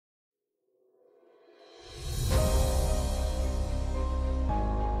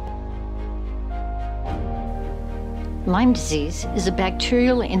Lyme disease is a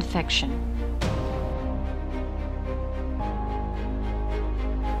bacterial infection.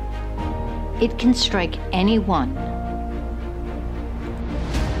 It can strike anyone.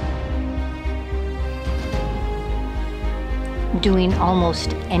 Doing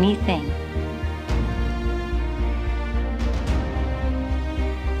almost anything.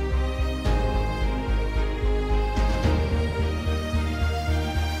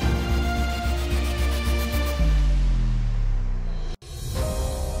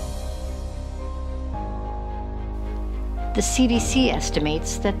 The CDC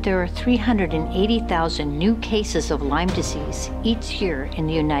estimates that there are 380,000 new cases of Lyme disease each year in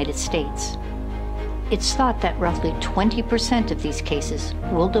the United States. It's thought that roughly 20% of these cases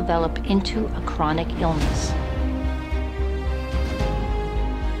will develop into a chronic illness.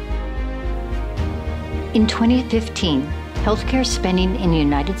 In 2015, healthcare spending in the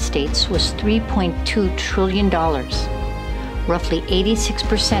United States was $3.2 trillion. Roughly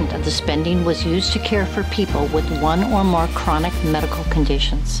 86% of the spending was used to care for people with one or more chronic medical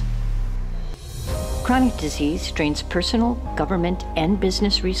conditions. Chronic disease drains personal, government, and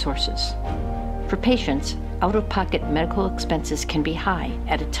business resources. For patients, out-of-pocket medical expenses can be high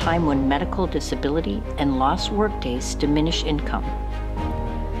at a time when medical disability and lost workdays diminish income.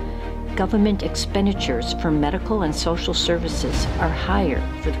 Government expenditures for medical and social services are higher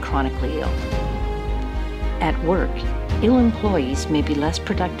for the chronically ill. At work, ill employees may be less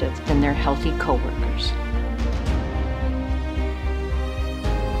productive than their healthy coworkers.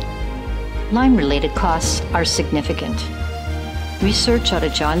 Lyme-related costs are significant. Research out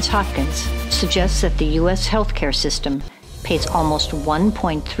of Johns Hopkins suggests that the U.S. healthcare system pays almost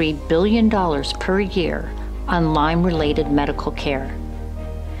 $1.3 billion per year on Lyme-related medical care.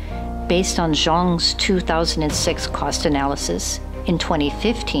 Based on Zhang's 2006 cost analysis, in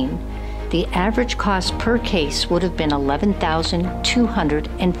 2015, the average cost per case would have been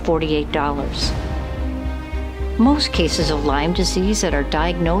 $11,248. Most cases of Lyme disease that are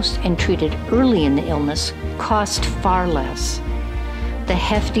diagnosed and treated early in the illness cost far less. The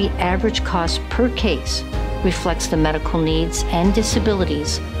hefty average cost per case reflects the medical needs and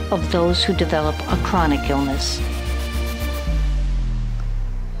disabilities of those who develop a chronic illness.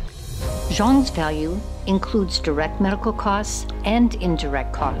 Zhang's value includes direct medical costs and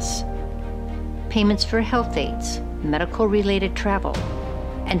indirect costs. Payments for health aides, medical-related travel,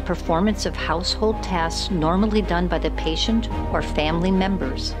 and performance of household tasks normally done by the patient or family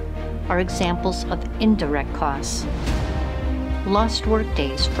members are examples of indirect costs. Lost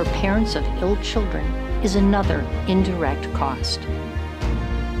workdays for parents of ill children is another indirect cost.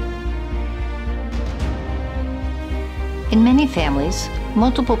 In many families,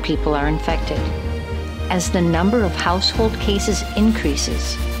 multiple people are infected. As the number of household cases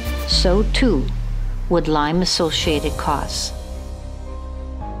increases, so too would Lyme-associated costs.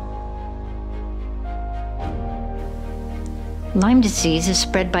 Lyme disease is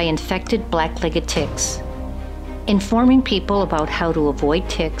spread by infected black-legged ticks. Informing people about how to avoid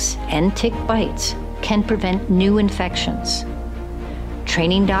ticks and tick bites can prevent new infections.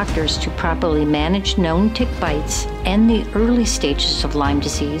 Training doctors to properly manage known tick bites and the early stages of Lyme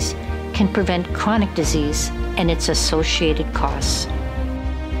disease can prevent chronic disease and its associated costs.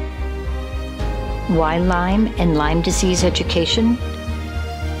 Why Lyme and Lyme disease education?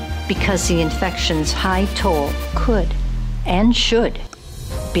 Because the infection's high toll could and should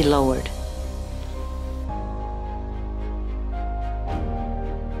be lowered.